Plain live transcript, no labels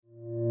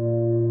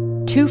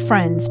Two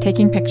friends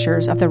taking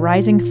pictures of the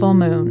rising full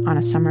moon on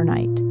a summer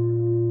night.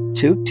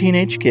 Two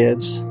teenage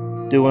kids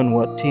doing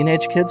what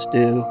teenage kids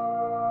do.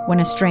 When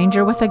a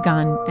stranger with a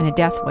gun and a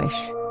death wish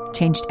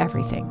changed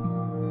everything.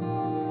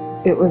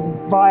 It was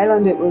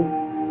violent, it was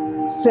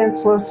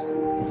senseless,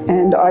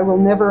 and I will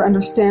never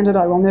understand it,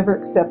 I will never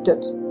accept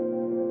it.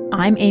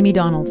 I'm Amy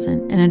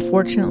Donaldson, and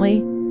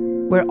unfortunately,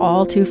 we're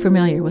all too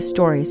familiar with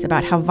stories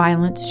about how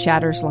violence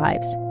shatters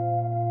lives.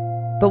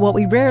 But what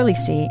we rarely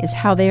see is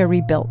how they are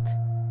rebuilt.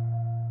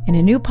 In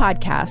a new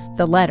podcast,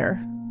 The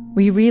Letter,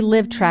 we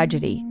relive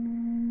tragedy,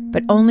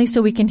 but only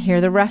so we can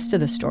hear the rest of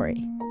the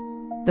story.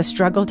 The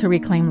struggle to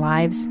reclaim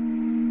lives,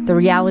 the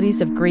realities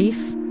of grief,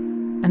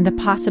 and the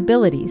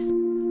possibilities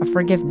of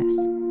forgiveness.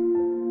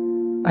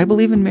 I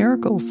believe in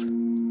miracles.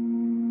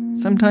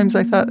 Sometimes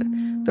I thought,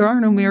 there are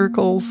no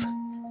miracles.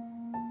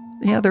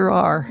 Yeah, there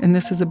are, and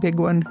this is a big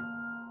one.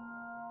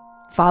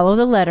 Follow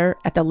The Letter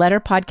at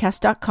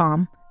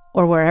theletterpodcast.com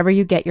or wherever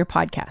you get your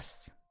podcasts.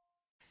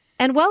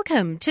 And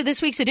welcome to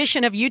this week's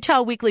edition of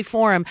Utah Weekly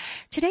Forum.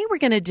 Today we're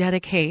going to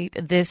dedicate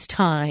this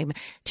time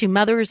to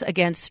Mothers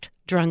Against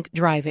Drunk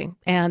Driving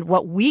and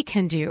what we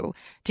can do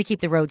to keep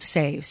the roads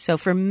safe. So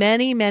for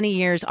many, many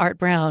years, Art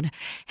Brown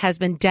has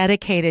been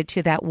dedicated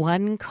to that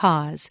one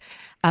cause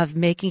of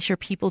making sure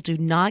people do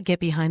not get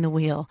behind the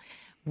wheel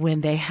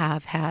when they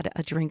have had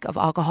a drink of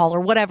alcohol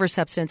or whatever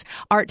substance.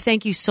 Art,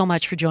 thank you so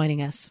much for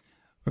joining us.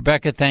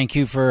 Rebecca, thank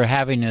you for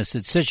having us.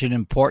 It's such an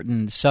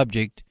important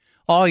subject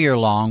all year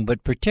long,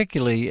 but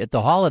particularly at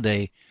the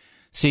holiday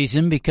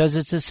season because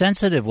it's a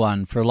sensitive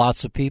one for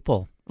lots of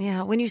people.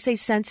 Yeah, when you say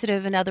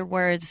sensitive, in other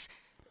words,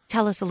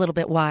 tell us a little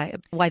bit why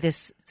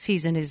this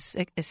season is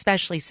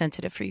especially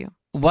sensitive for you.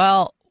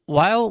 Well,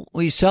 while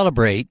we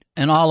celebrate,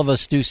 and all of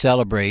us do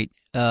celebrate,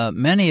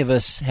 many of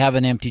us have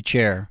an empty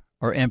chair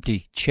or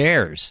empty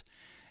chairs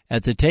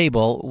at the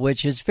table,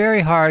 which is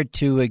very hard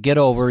to get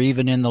over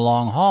even in the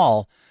long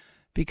haul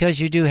because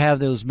you do have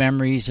those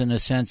memories and a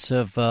sense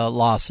of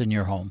loss in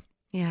your home.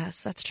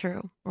 Yes, that's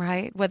true,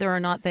 right? Whether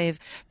or not they've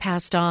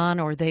passed on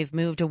or they've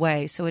moved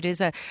away. So it is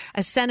a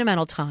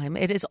sentimental time.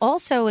 It is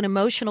also an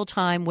emotional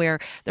time where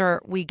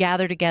we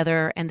gather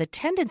together, and the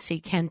tendency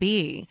can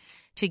be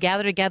to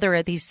gather together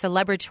at these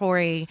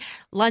celebratory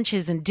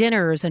lunches and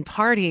dinners and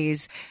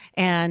parties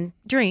and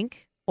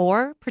drink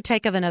or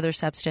partake of another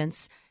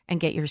substance and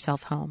get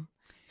yourself home.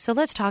 So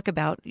let's talk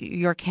about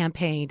your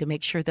campaign to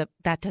make sure that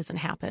that doesn't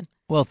happen.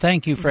 Well,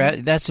 thank you for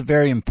that's a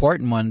very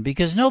important one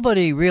because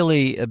nobody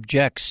really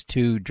objects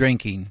to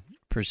drinking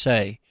per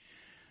se.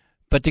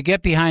 But to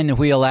get behind the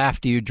wheel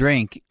after you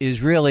drink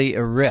is really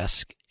a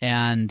risk.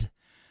 And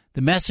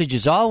the message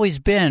has always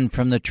been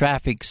from the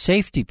traffic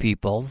safety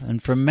people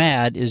and from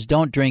MADD is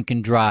don't drink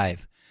and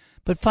drive,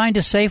 but find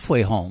a safe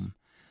way home.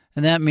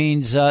 And that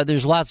means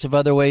there's lots of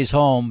other ways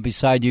home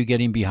beside you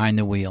getting behind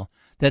the wheel.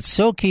 That's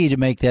so key to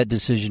make that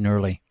decision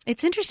early.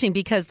 It's interesting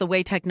because the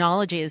way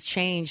technology has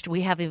changed,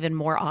 we have even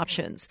more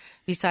options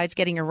besides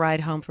getting a ride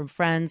home from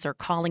friends or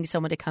calling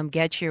someone to come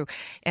get you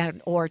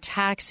or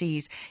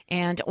taxis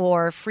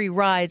or free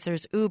rides.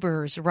 There's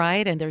Ubers,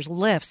 right? And there's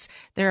Lyfts.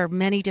 There are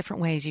many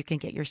different ways you can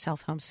get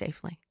yourself home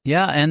safely.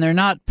 Yeah, and they're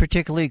not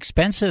particularly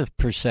expensive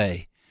per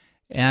se.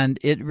 And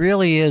it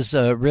really is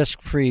a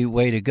risk-free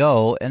way to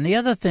go. And the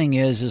other thing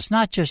is, it's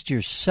not just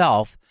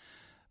yourself,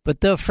 but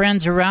the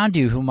friends around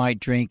you who might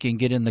drink and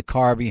get in the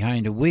car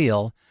behind a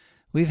wheel.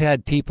 We've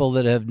had people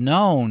that have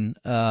known,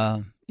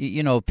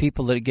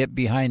 people that get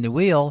behind the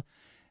wheel,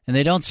 and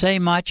they don't say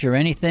much or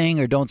anything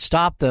or don't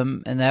stop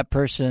them, and that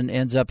person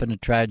ends up in a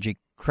tragic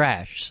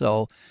crash.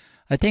 So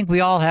I think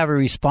we all have a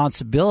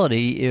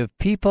responsibility. If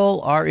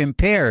people are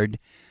impaired,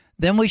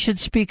 then we should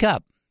speak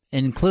up,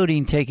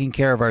 including taking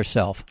care of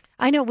ourselves.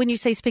 I know when you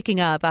say speaking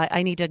up,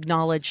 I need to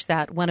acknowledge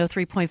that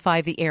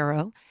 103.5 The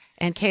Arrow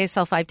and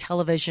KSL5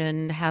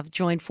 Television have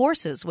joined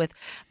forces with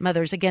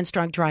Mothers Against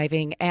Drunk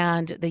Driving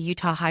and the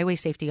Utah Highway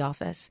Safety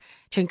Office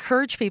to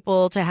encourage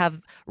people to have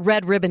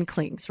red ribbon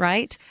clings,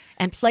 right?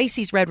 And place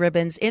these red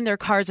ribbons in their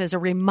cars as a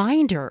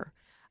reminder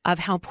of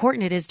how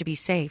important it is to be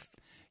safe.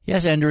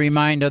 Yes, and to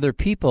remind other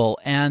people.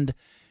 And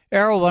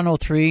Arrow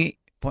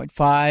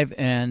 103.5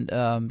 and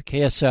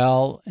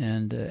KSL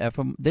and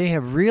FM, they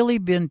have really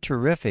been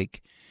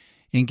terrific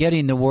in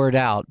getting the word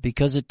out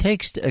because it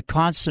takes a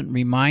constant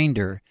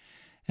reminder.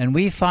 And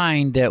we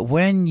find that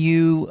when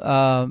you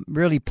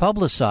really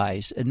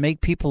publicize and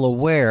make people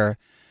aware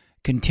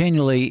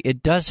continually,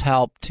 it does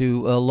help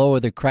to lower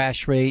the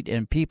crash rate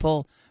and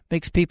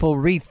makes people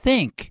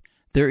rethink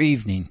their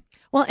evening.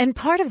 Well, and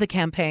part of the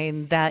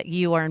campaign that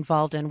you are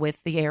involved in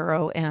with the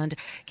Arrow and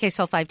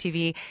KSL5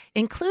 TV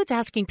includes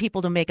asking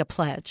people to make a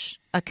pledge,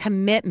 a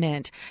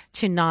commitment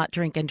to not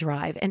drink and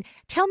drive. And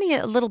tell me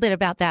a little bit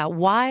about that.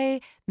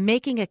 Why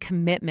making a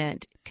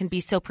commitment can be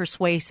so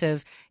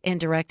persuasive in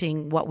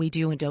directing what we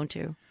do and don't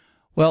do.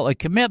 Well, a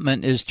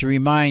commitment is to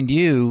remind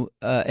you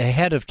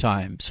ahead of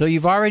time. So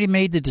you've already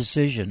made the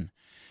decision.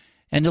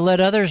 And to let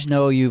others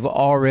know you've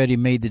already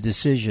made the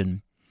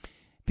decision.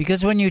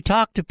 Because when you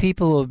talk to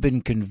people who have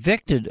been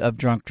convicted of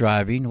drunk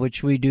driving,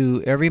 which we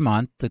do every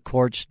month, the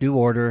courts do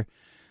order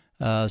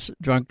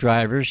drunk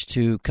drivers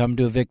to come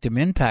to a victim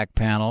impact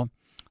panel,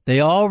 they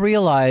all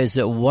realize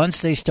that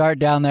once they start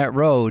down that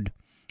road,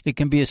 it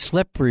can be a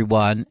slippery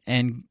one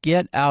and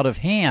get out of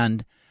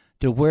hand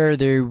to where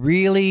they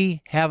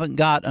really haven't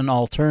got an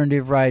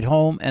alternative ride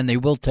home, and they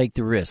will take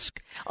the risk.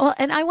 Well,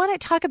 and I want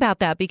to talk about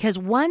that because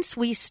once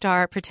we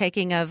start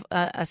partaking of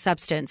a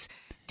substance,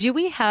 do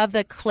we have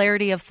the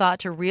clarity of thought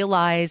to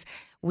realize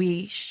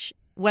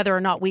whether or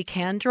not we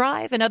can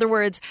drive? In other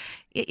words,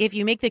 if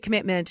you make the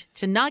commitment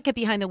to not get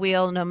behind the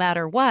wheel no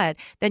matter what,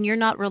 then you're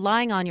not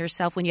relying on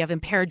yourself when you have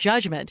impaired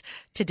judgment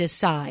to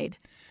decide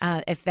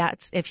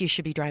if you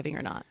should be driving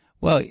or not.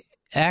 Well,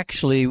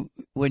 actually,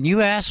 when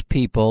you ask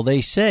people,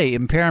 they say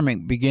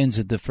impairment begins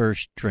at the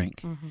first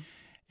drink. Mm-hmm.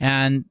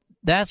 And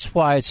that's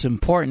why it's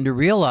important to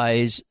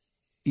realize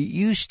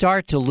you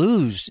start to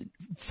lose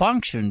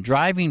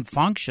driving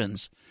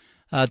functions,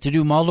 to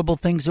do multiple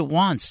things at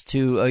once.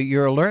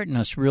 Your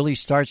alertness really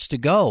starts to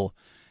go.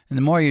 And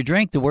the more you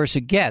drink, the worse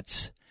it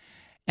gets.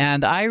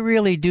 And I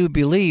really do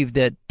believe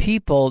that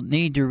people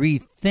need to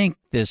rethink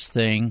this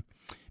thing,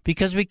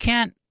 because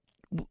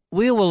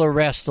we will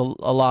arrest a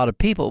lot of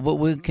people, but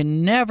we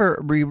can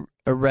never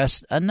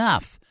arrest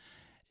enough.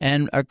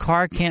 And a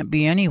car can't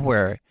be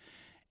anywhere.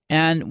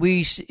 And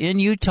in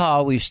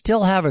Utah, we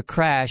still have a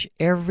crash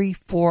every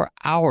 4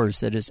 hours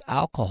that is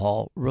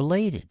alcohol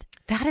related.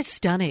 That is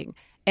stunning.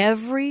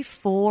 Every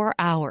 4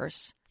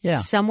 hours,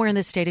 somewhere in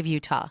the state of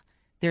Utah,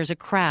 there's a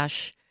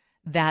crash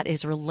that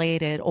is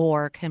related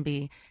or can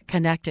be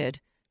connected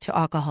to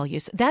alcohol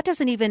use. That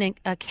doesn't even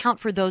account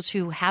for those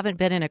who haven't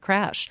been in a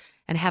crash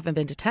and haven't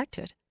been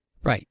detected.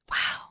 Right.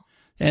 Wow.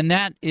 And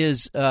that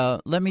is,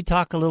 let me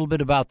talk a little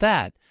bit about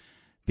that,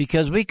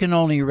 because we can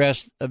only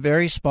arrest a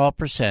very small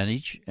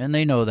percentage, and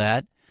they know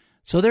that.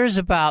 So there's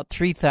about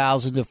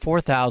 3,000 to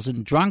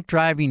 4,000 drunk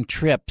driving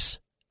trips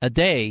a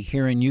day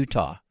here in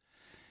Utah.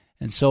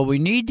 And so we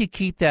need to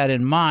keep that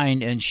in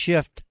mind and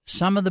shift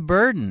some of the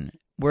burden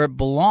where it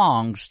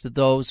belongs to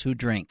those who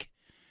drink.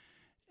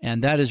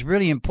 And that is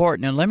really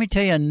important. And let me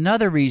tell you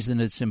another reason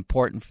it's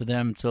important for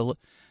them to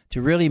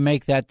really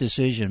make that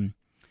decision.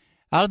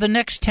 Out of the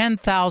next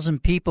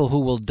 10,000 people who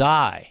will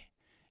die,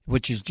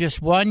 which is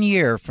just 1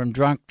 year from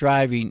drunk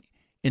driving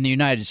in the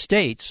United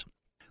States,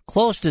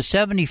 close to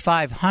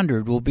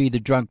 7,500 will be the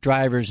drunk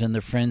drivers and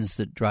the friends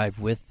that drive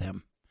with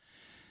them.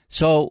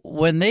 So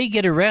when they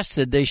get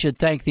arrested, they should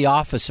thank the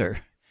officer.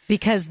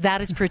 Because that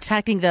is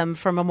protecting them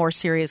from a more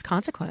serious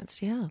consequence.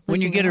 Yeah.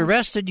 When you get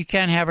arrested, you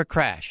can't have a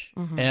crash.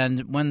 Mm-hmm.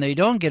 And when they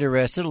don't get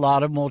arrested, a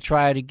lot of them will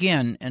try it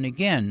again and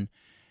again.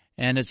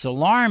 And it's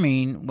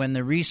alarming when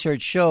the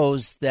research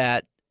shows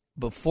that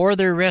before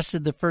they're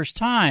arrested the first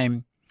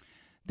time,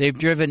 they've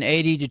driven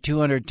 80 to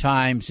 200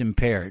 times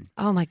impaired.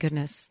 Oh, my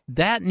goodness.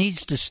 That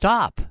needs to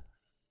stop.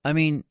 I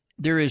mean,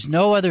 there is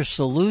no other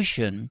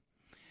solution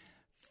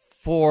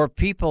for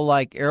people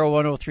like Arrow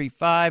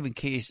 1035 and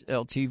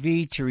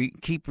KSLTV to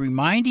keep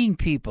reminding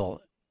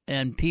people,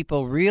 and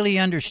people really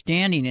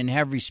understanding and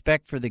have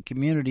respect for the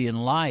community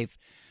and life,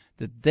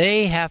 that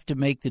they have to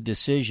make the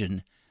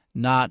decision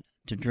not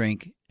to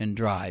drink and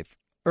drive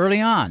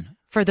early on.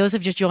 For those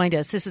who've just joined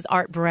us, this is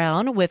Art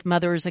Brown with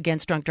Mothers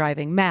Against Drunk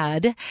Driving,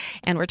 MADD,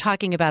 and we're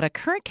talking about a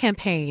current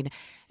campaign,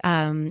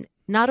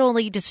 not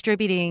only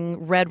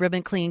distributing red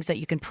ribbon cleans that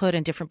you can put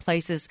in different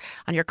places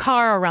on your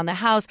car or around the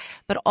house,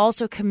 but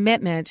also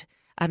commitment,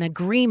 an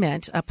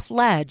agreement, a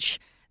pledge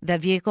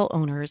that vehicle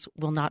owners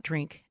will not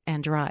drink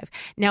and drive.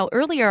 Now,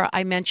 earlier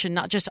I mentioned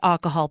not just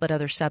alcohol, but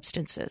other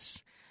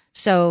substances.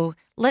 So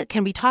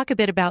can we talk a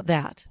bit about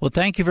that? Well,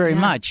 thank you very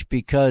much,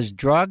 because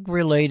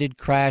drug-related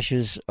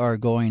crashes are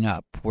going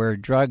up, where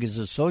drug is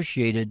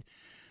associated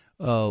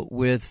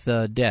with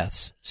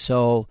deaths.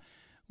 So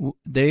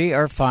they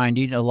are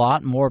finding a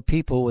lot more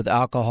people with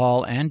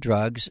alcohol and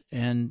drugs,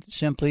 and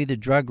simply the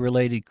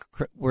drug-related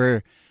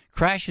where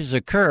crashes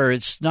occur,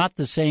 it's not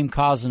the same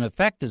cause and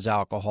effect as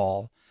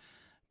alcohol,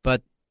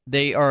 but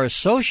they are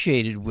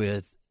associated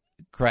with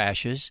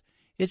crashes.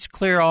 It's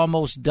clear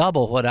almost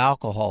double what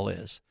alcohol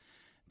is,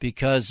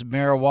 because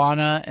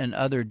marijuana and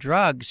other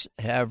drugs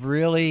have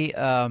really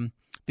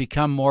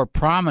become more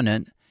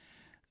prominent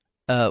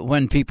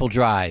when people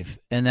drive,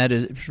 and that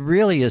is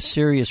really a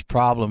serious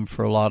problem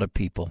for a lot of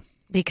people.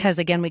 Because,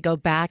 again, we go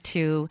back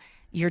to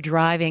your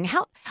driving.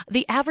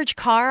 The average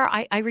car,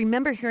 I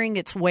remember hearing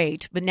its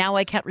weight, but now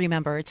I can't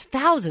remember. It's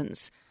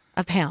thousands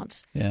of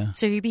pounds. Yeah.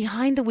 So you're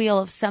behind the wheel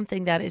of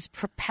something that is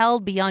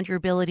propelled beyond your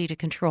ability to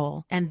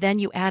control, and then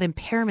you add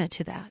impairment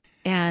to that,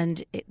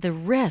 and the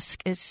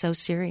risk is so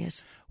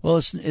serious. Well,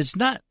 it's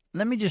not.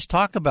 Let me just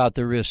talk about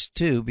the risk,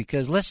 too,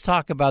 because let's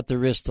talk about the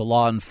risk to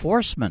law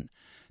enforcement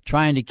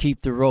trying to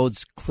keep the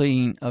roads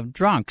clean of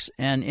drunks.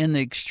 And in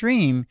the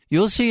extreme,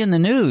 you'll see in the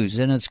news,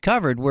 and it's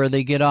covered, where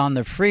they get on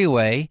the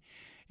freeway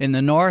in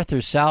the north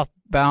or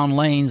southbound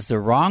lanes the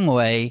wrong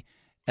way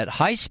at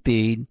high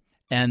speed,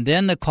 and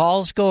then the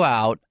calls go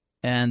out,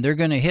 and they're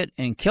going to hit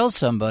and kill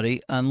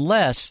somebody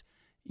unless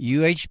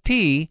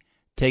UHP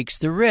takes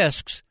the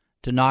risks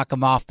to knock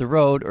them off the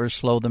road or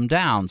slow them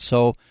down.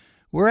 So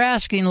we're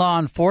asking law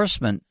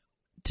enforcement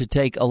to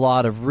take a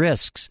lot of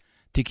risks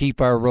to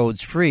keep our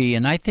roads free.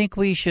 And I think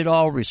we should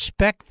all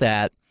respect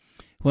that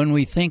when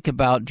we think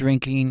about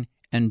drinking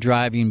and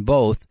driving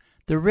both,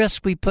 the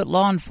risk we put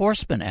law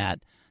enforcement at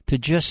to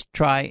just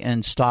try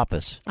and stop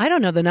us. I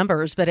don't know the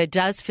numbers, but it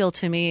does feel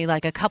to me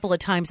like a couple of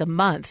times a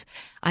month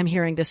I'm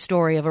hearing the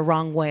story of a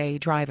wrong-way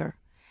driver.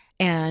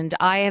 And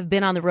I have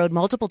been on the road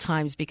multiple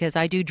times because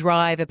I do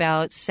drive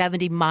about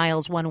 70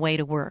 miles one way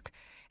to work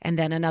and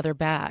then another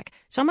back.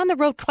 So I'm on the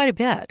road quite a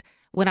bit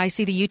when I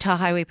see the Utah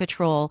Highway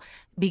Patrol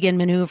begin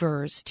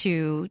maneuvers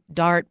to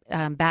dart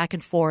back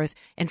and forth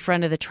in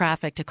front of the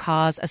traffic to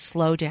cause a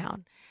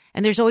slowdown.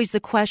 And there's always the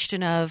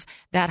question of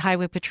that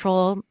Highway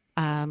Patrol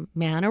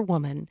man or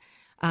woman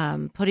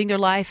putting their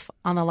life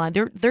on the line.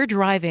 They're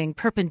driving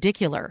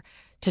perpendicular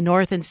to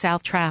north and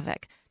south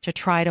traffic to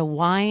try to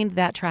wind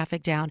that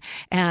traffic down.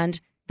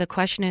 And the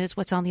question is,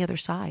 what's on the other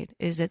side?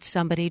 Is it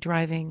somebody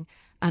driving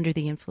under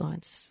the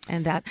influence?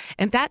 And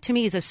that to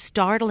me is a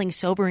startling,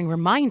 sobering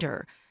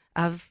reminder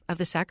of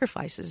the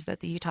sacrifices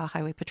that the Utah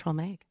Highway Patrol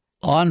make.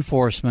 Law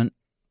enforcement,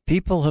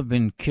 people have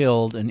been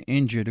killed and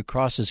injured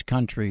across this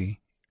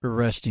country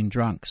arresting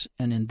drunks.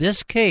 And in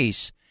this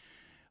case,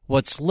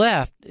 what's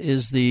left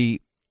is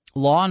the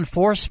law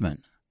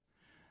enforcement.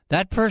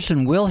 That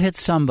person will hit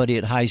somebody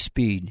at high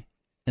speed,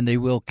 and they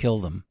will kill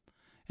them.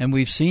 And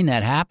we've seen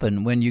that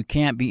happen when you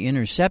can't be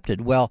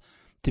intercepted. Well,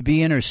 to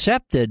be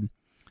intercepted,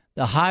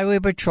 the highway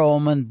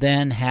patrolman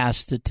then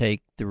has to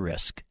take the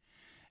risk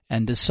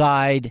and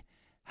decide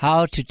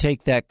how to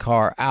take that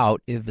car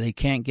out if they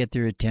can't get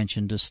their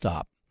attention to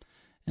stop.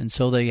 And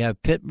so they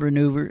have pit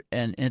maneuver,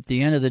 and at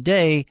the end of the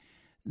day,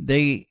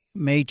 they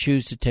may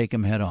choose to take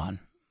them head on.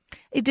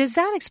 Does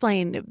that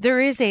explain,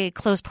 there is a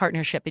close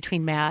partnership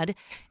between MADD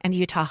and the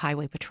Utah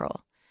Highway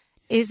Patrol.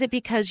 Is it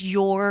because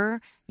you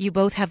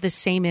both have the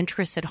same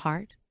interests at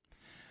heart?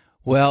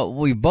 Well,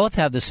 we both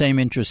have the same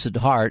interests at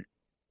heart.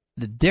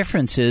 The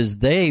difference is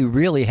they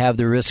really have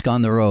the risk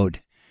on the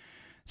road.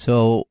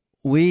 So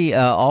we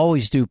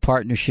always do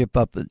partnership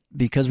up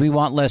because we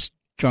want less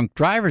drunk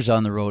drivers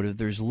on the road. If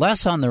there's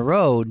less on the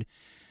road,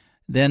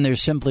 then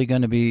there's simply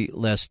going to be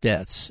less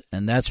deaths.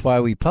 And that's why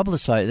we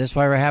publicize. That's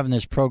why we're having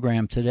this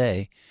program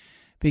today.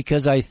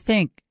 Because I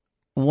think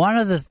one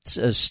of the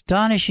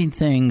astonishing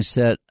things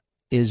that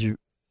is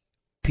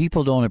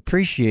people don't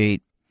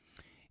appreciate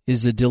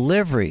is the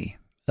delivery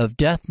of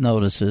death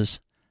notices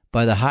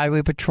by the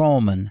highway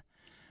patrolman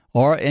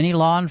or any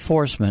law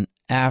enforcement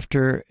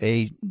after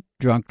a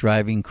drunk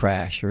driving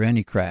crash or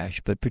any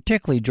crash, but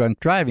particularly drunk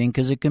driving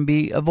because it can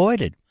be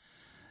avoided.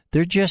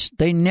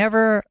 They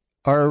never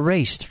are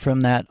erased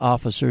from that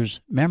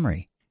officer's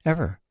memory,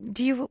 ever.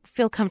 Do you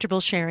feel comfortable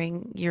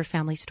sharing your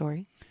family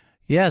story?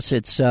 Yes,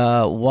 it's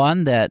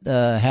one that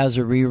has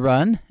a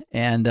rerun,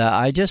 and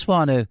I just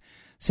want to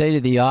say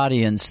to the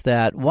audience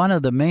that one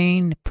of the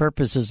main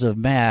purposes of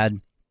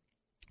MADD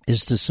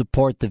is to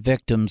support the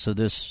victims of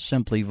this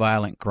simply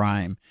violent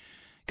crime,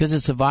 because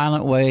it's a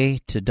violent way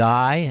to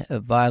die, a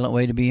violent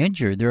way to be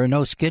injured. There are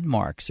no skid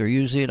marks. They're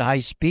usually at high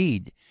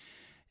speed.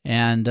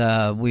 And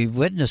we've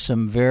witnessed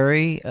some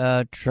very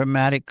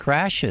traumatic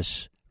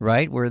crashes,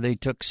 right, where they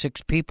took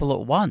 6 people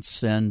at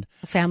once. And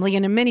a family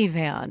in a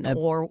minivan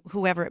or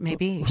whoever it may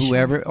be.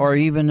 Whoever, or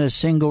even a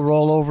single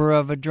rollover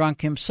of a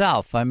drunk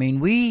himself. I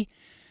mean,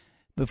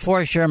 before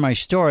I share my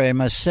story, I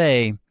must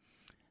say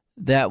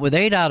that with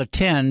 8 out of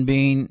 10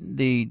 being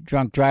the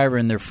drunk driver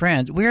and their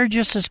friends, we are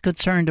just as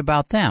concerned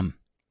about them.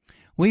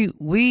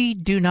 We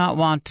do not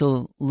want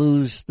to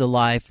lose the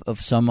life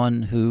of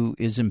someone who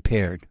is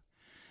impaired.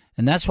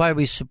 And that's why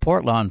we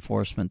support law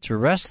enforcement, to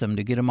arrest them,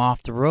 to get them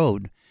off the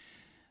road.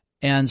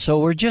 And so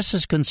we're just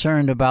as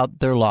concerned about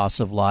their loss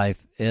of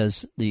life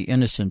as the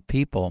innocent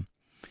people.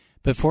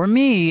 But for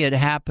me, it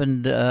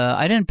happened,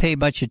 I didn't pay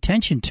much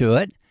attention to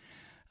it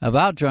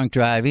about drunk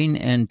driving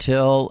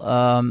until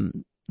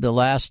the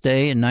last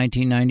day in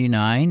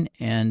 1999,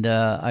 and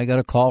I got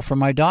a call from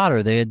my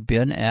daughter. They had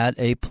been at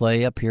a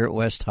play up here at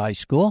West High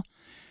School,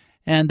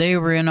 and they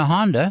were in a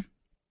Honda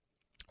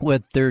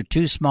with their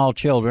 2 small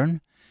children,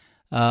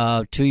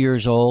 2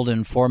 years old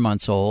and 4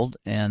 months old,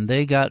 and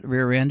they got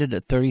rear-ended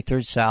at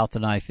 33rd South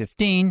and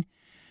I-15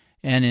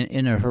 and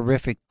in a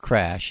horrific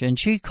crash. And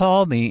she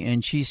called me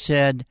and she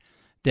said,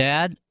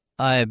 "Dad,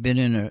 I have been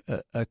in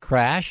a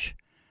crash.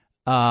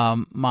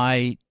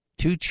 My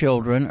 2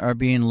 children are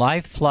being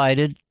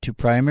life-flighted to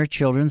Primary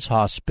Children's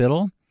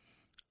Hospital.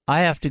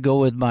 I have to go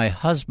with my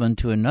husband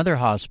to another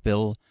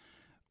hospital.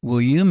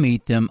 Will you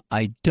meet them?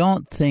 I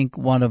don't think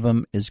one of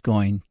them is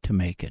going to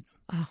make it."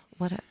 Oh,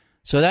 what a...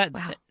 So that...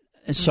 Wow.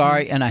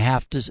 Sorry, and I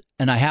have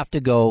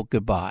to go.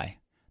 Goodbye.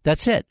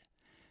 That's it.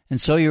 And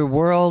so your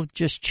world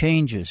just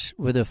changes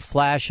with a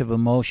flash of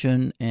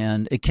emotion,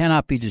 and it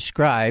cannot be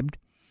described,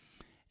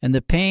 and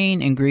the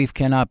pain and grief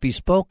cannot be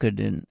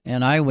spoken.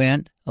 And I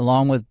went,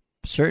 along with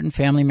certain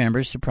family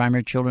members, to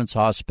Primary Children's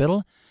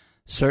Hospital.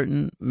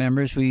 Certain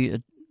members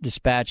we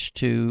dispatched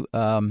to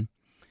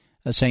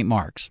St.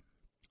 Mark's.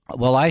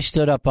 Well, I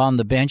stood up on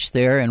the bench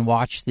there and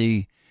watched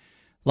the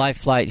Life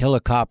Flight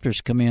helicopters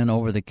come in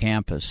over the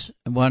campus,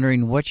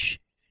 wondering which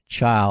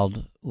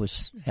child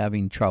was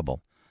having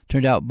trouble.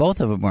 Turned out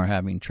both of them were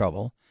having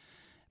trouble.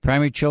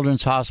 Primary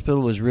Children's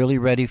Hospital was really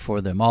ready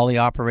for them. All the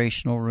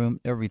operational room,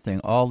 everything,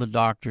 all the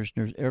doctors,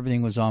 nurses,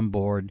 everything was on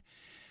board.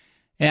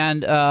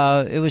 And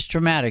it was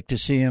traumatic to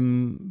see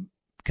him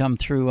come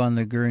through on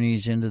the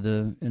gurneys into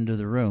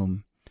the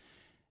room.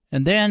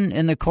 And then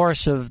in the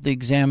course of the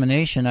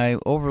examination, I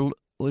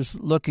was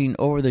looking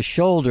over the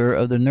shoulder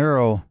of the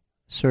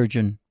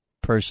neurosurgeon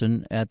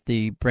person at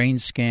the brain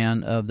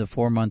scan of the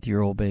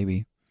 4-month-old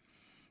baby.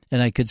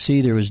 And I could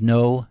see there was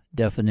no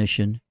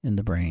definition in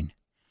the brain.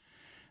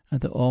 I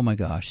thought, oh my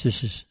gosh,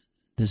 this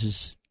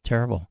is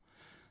terrible.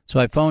 So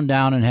I phoned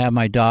down and had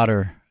my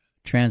daughter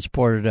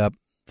transported up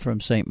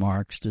from St.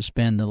 Mark's to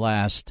spend the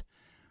last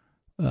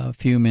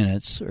few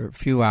minutes or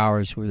few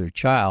hours with her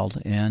child.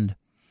 And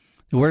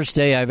the worst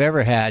day I've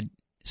ever had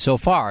so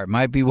far, it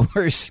might be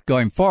worse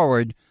going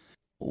forward,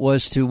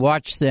 was to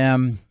watch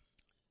them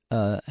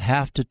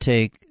have to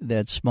take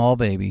that small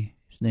baby,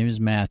 his name is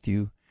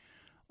Matthew,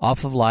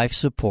 off of life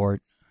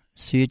support,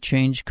 see it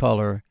change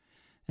color,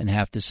 and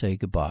have to say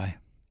goodbye.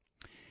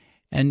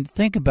 And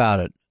think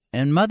about it.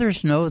 And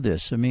mothers know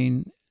this. I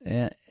mean,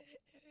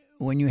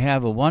 when you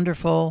have a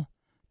wonderful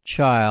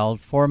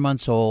child, 4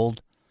 months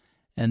old,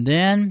 and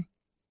then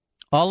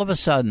all of a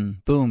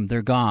sudden, boom,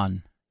 they're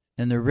gone,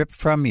 and they're ripped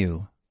from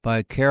you by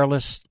a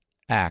careless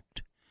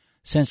act,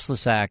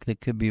 senseless act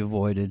that could be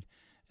avoided,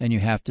 and you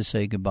have to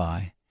say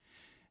goodbye.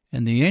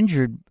 And the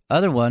injured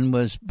other one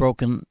was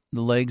broken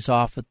the legs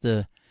off at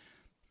the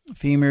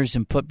femurs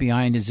and put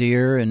behind his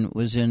ear and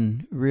was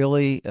in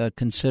really a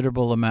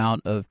considerable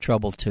amount of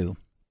trouble too.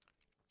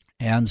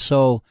 And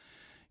so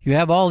you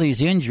have all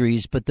these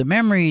injuries, but the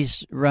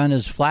memories run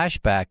as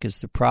flashback is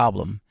the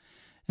problem.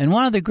 And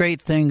one of the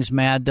great things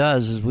MAD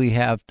does is we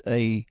have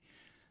a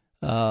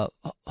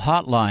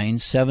hotline,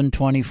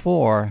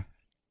 724,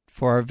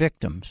 for our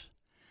victims.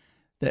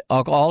 That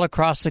all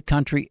across the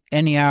country,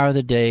 any hour of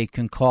the day,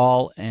 can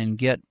call and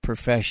get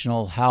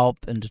professional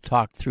help and to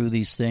talk through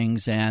these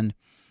things. And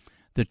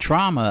the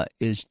trauma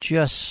is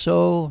just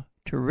so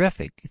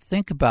terrific.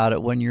 Think about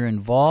it when you're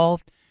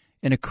involved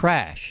in a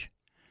crash,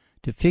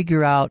 to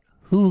figure out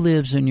who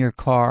lives in your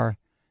car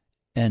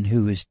and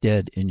who is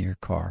dead in your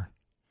car.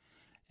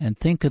 And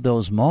think of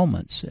those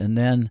moments. And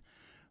then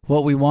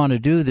what we want to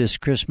do this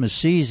Christmas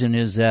season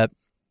is that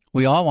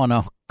we all want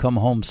to come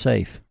home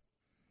safe.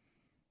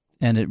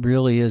 And it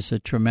really is a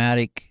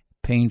traumatic,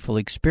 painful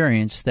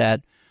experience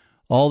that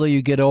although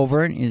you get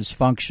over it, is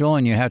functional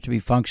and you have to be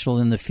functional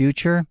in the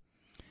future,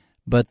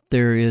 but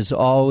there is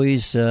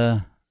always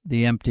the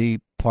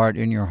empty part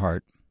in your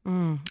heart.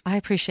 I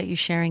appreciate you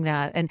sharing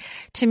that. And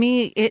to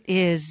me, it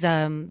is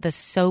the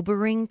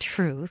sobering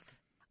truth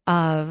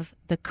of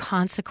the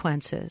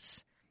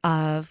consequences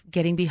of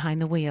getting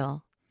behind the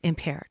wheel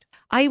impaired.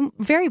 I'm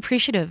very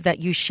appreciative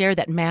that you share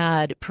that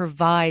MAD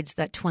provides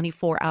that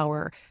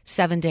 24-hour,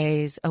 7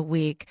 days a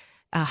week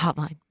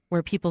hotline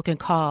where people can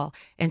call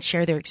and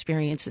share their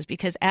experiences.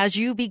 Because as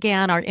you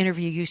began our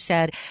interview, you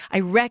said, I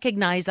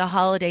recognize the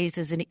holidays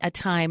as a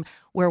time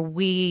where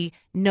we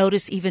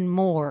notice even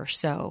more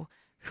so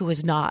who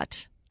is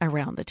not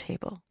around the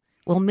table.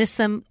 We'll miss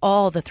them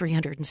all the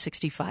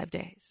 365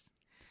 days,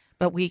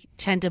 but we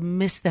tend to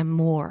miss them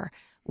more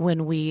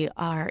when we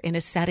are in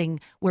a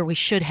setting where we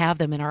should have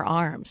them in our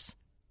arms.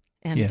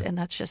 And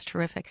that's just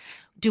terrific.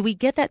 Do we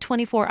get that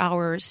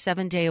 24-hour,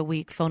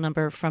 7-day-a-week phone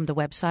number from the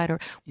website? Or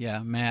Yeah,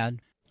 MAD.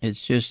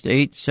 It's just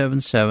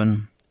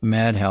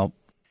 877-MAD-HELP.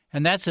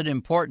 And that's an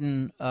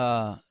important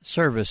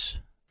service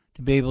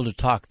to be able to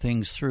talk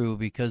things through,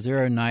 because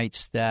there are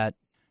nights that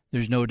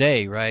there's no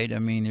day, right? I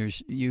mean,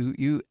 this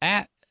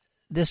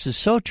is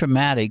so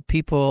traumatic.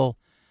 People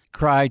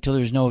cry till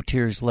there's no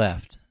tears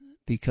left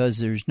because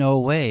there's no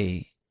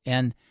way.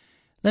 And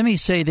let me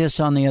say this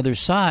on the other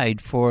side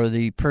for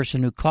the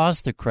person who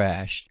caused the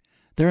crash.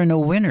 There are no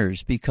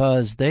winners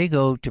because they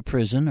go to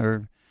prison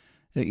or,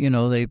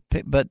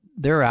 but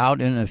they're out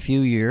in a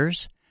few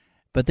years.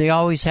 But they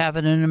always have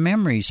it in a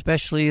memory,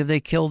 especially if they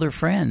kill their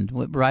friend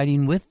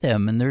riding with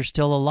them and they're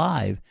still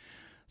alive.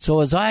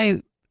 So as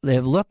I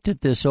have looked at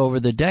this over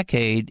the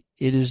decade,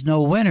 it is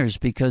no winners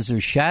because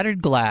there's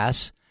shattered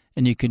glass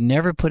and you can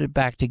never put it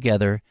back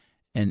together,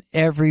 and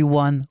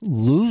everyone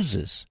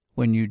loses.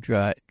 When you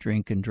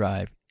drink and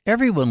drive,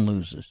 everyone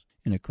loses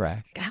in a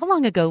crash. How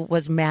long ago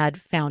was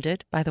MAD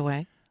founded, by the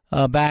way?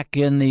 Back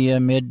in the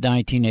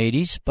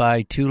mid-1980s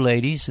by two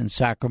ladies in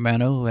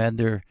Sacramento who had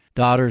their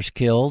daughters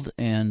killed,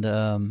 and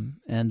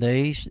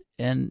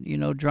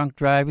drunk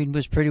driving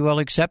was pretty well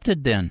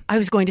accepted then. I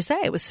was going to say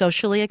it was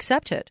socially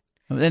accepted.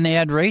 Then they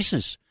had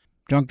races,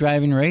 drunk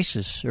driving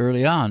races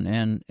early on,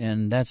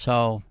 and that's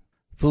how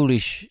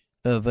foolish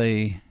of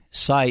a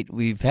sight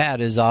we've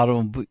had as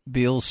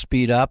automobiles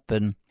speed up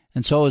and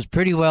so it was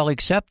pretty well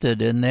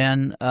accepted. And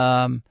then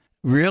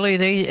really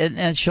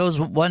it shows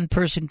one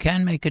person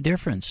can make a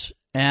difference.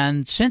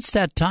 And since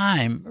that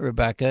time,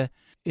 Rebecca,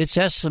 it's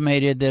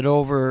estimated that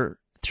over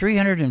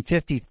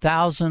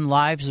 350,000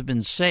 lives have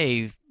been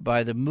saved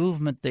by the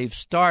movement they've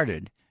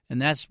started.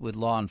 And that's with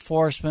law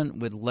enforcement,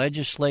 with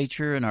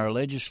legislature, and our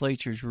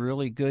legislature is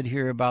really good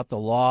here about the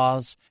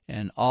laws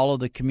and all of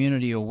the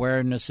community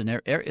awareness,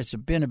 and it's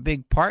been a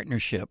big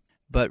partnership.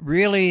 But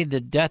really,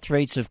 the death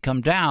rates have come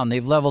down.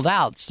 They've leveled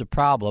out, it's the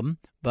problem,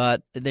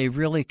 but they've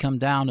really come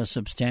down a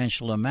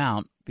substantial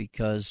amount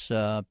because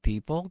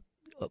people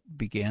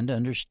began to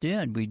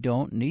understand we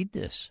don't need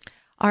this.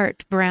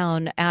 Art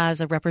Brown,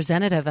 as a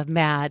representative of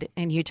MAD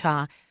in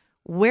Utah,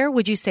 where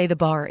would you say the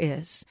bar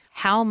is?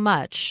 How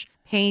much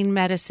pain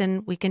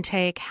medicine we can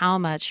take, how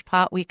much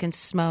pot we can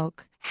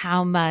smoke,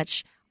 how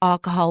much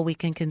alcohol we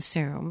can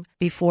consume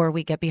before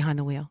we get behind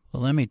the wheel?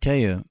 Well, let me tell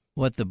you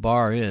what the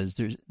bar is.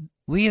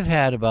 We have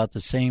had about the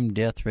same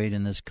death rate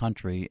in this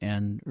country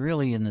and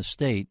really in the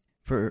state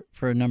for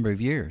a number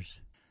of years.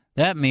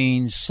 That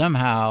means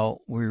somehow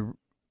we're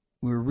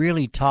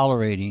really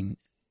tolerating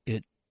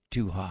it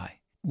too high.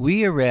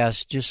 We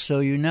arrest, just so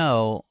you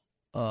know,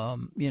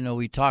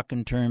 we talk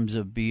in terms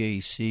of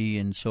BAC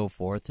and so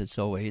forth. It's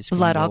always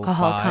blood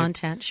alcohol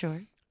content,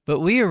 sure. But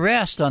we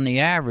arrest on the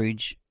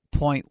average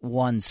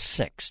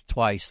 0.16,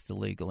 twice the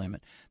legal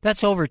limit.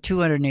 That's over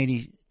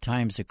 280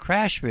 times the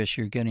crash risk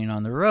you're getting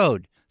on the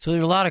road. So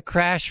there's a lot of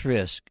crash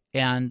risk,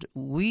 and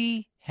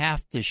we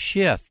have to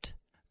shift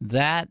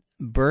that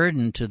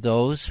burden to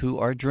those who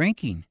are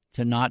drinking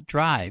to not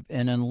drive.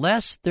 And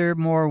unless they're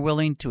more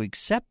willing to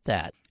accept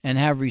that and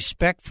have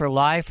respect for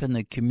life and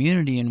the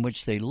community in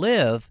which they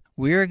live,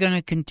 we're going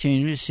to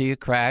continue to see a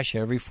crash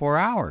every 4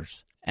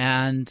 hours.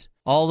 And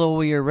although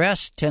we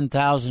arrest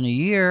 10,000 a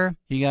year,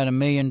 you got 1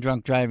 million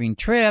drunk driving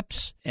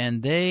trips,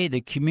 and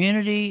the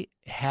community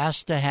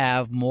has to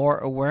have more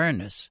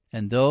awareness.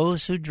 And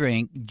those who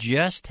drink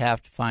just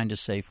have to find a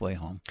safe way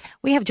home.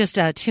 We have just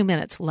 2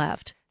 minutes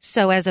left.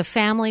 So as a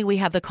family, we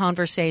have the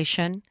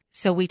conversation.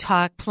 So we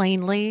talk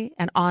plainly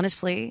and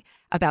honestly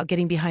about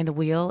getting behind the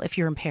wheel if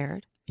you're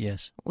impaired.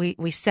 Yes.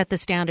 We set the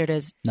standard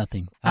as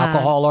nothing.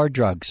 Alcohol or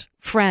drugs.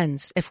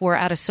 Friends, if we're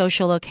at a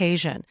social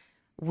occasion,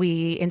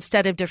 we,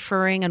 instead of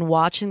deferring and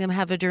watching them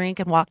have a drink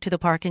and walk to the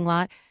parking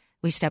lot,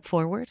 we step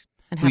forward.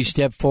 We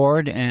step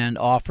forward and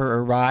offer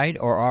a ride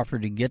or offer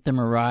to get them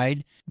a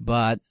ride.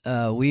 But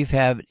we've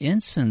had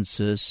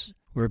instances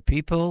where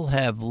people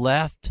have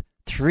left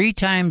 3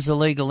 times the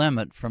legal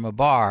limit from a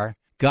bar,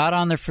 got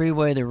on the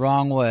freeway the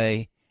wrong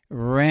way,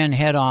 ran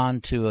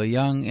head-on to a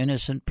young,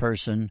 innocent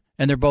person,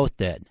 and they're both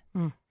dead.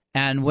 Mm.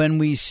 And when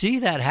we see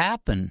that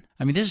happen,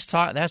 I mean,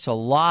 that's a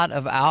lot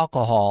of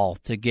alcohol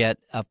to get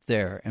up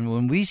there. And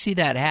when we see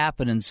that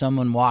happen and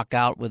someone walk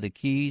out with the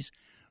keys,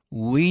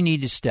 we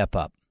need to step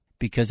up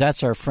because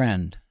that's our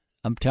friend.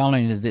 I'm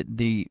telling you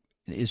that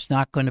it's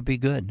not going to be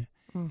good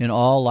in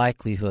all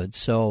likelihood.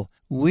 So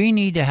we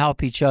need to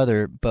help each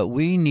other, but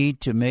we need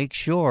to make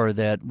sure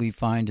that we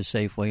find a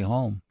safe way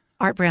home.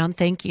 Art Brown,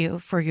 thank you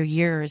for your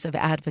years of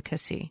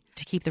advocacy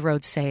to keep the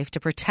roads safe, to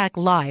protect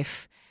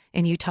life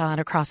in Utah and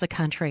across the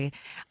country.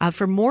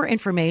 For more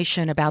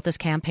information about this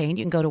campaign,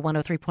 you can go to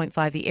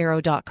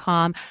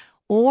 103.5thearrow.com,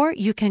 or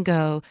you can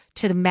go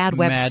to the MAD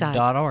website.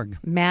 MAD.org.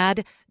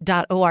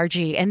 MAD.org.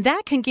 And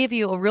that can give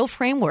you a real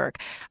framework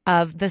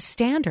of the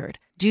standard.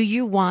 Do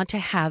you want to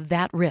have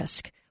that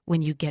risk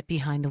when you get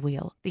behind the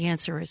wheel? The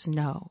answer is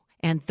no.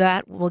 And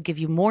that will give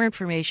you more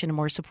information and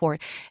more support.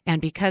 And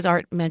because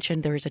Art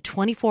mentioned there is a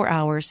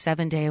 24-hour,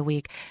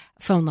 7-day-a-week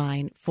phone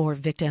line for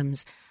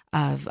victims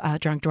of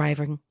drunk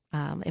driving,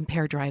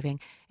 impaired driving,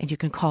 and you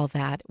can call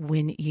that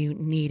when you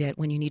need it,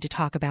 when you need to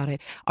talk about it.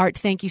 Art,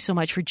 thank you so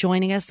much for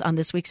joining us on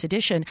this week's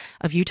edition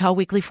of Utah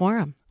Weekly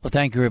Forum. Well,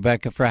 thank you,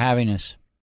 Rebecca, for having us.